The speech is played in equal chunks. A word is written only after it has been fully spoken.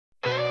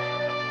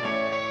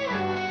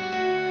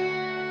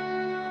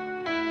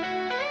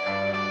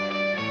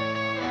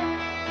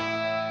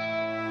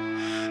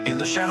In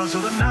the shadows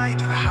of the night,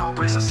 the howl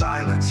breaks the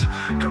silence.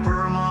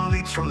 Garurumon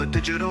leaps from the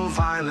digital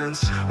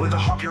violence, with a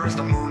heart pure as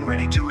the moon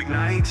ready to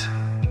ignite.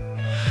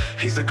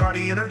 He's the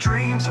guardian of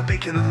dreams, a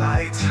beacon of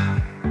light.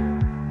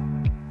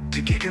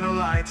 To geek in the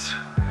light,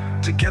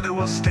 together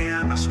we'll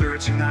stand, our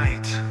spirits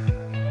unite.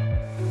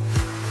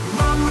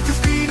 Run with the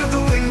speed of the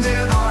wind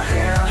in our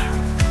hair.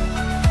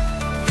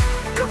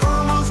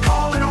 Garurumon's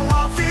call in a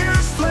wild,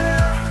 fierce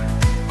flare.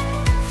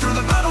 Through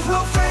the battles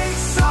we'll face,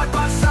 side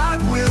by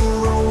side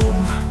we'll roam.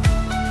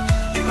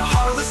 In the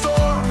heart of the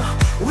storm,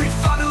 we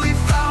finally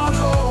found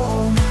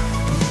home.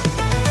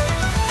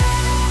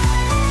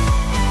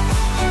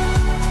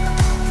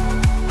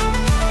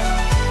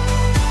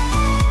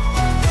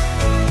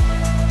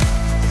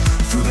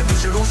 Through the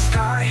digital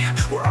sky,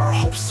 where our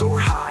hopes soar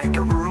high,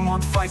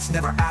 Garurumon fights,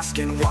 never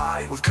asking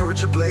why. With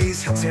courage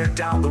ablaze, he'll tear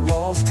down the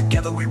walls.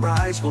 Together we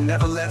rise, we'll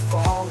never let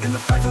fall. In the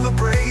fight for the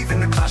brave, in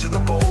the clash of the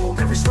bold,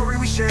 every story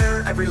we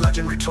share, every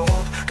legend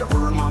retold.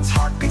 Garurumon's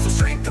heart beats with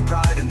strength and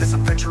pride. In this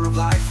adventure of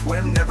life,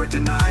 we're never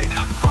denied.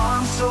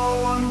 Arms so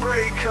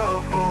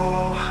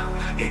unbreakable,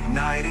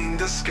 igniting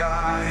the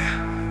sky.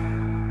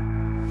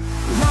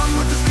 Run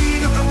with the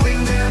speed of the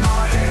wind in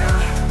our hair.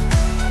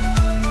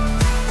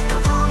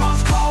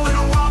 Garurumon's call in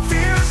a wild,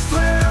 fierce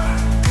flare.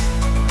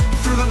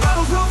 Through the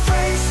battles we'll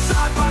face,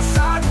 side by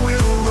side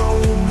we'll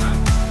roam.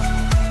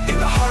 In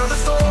the heart of the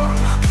storm,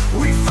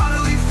 we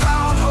finally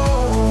found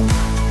home.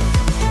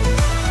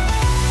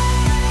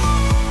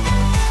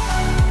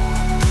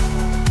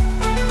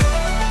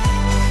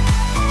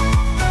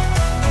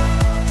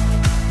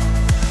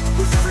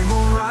 With every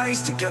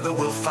moonrise, together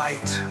we'll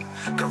fight.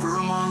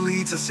 Garurumon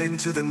leads us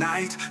into the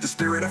night. The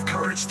spirit of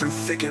courage through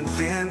thick and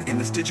thin. In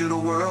this digital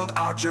world,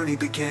 our journey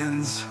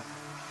begins.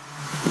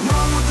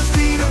 Run with the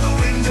speed of the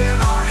wind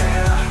in our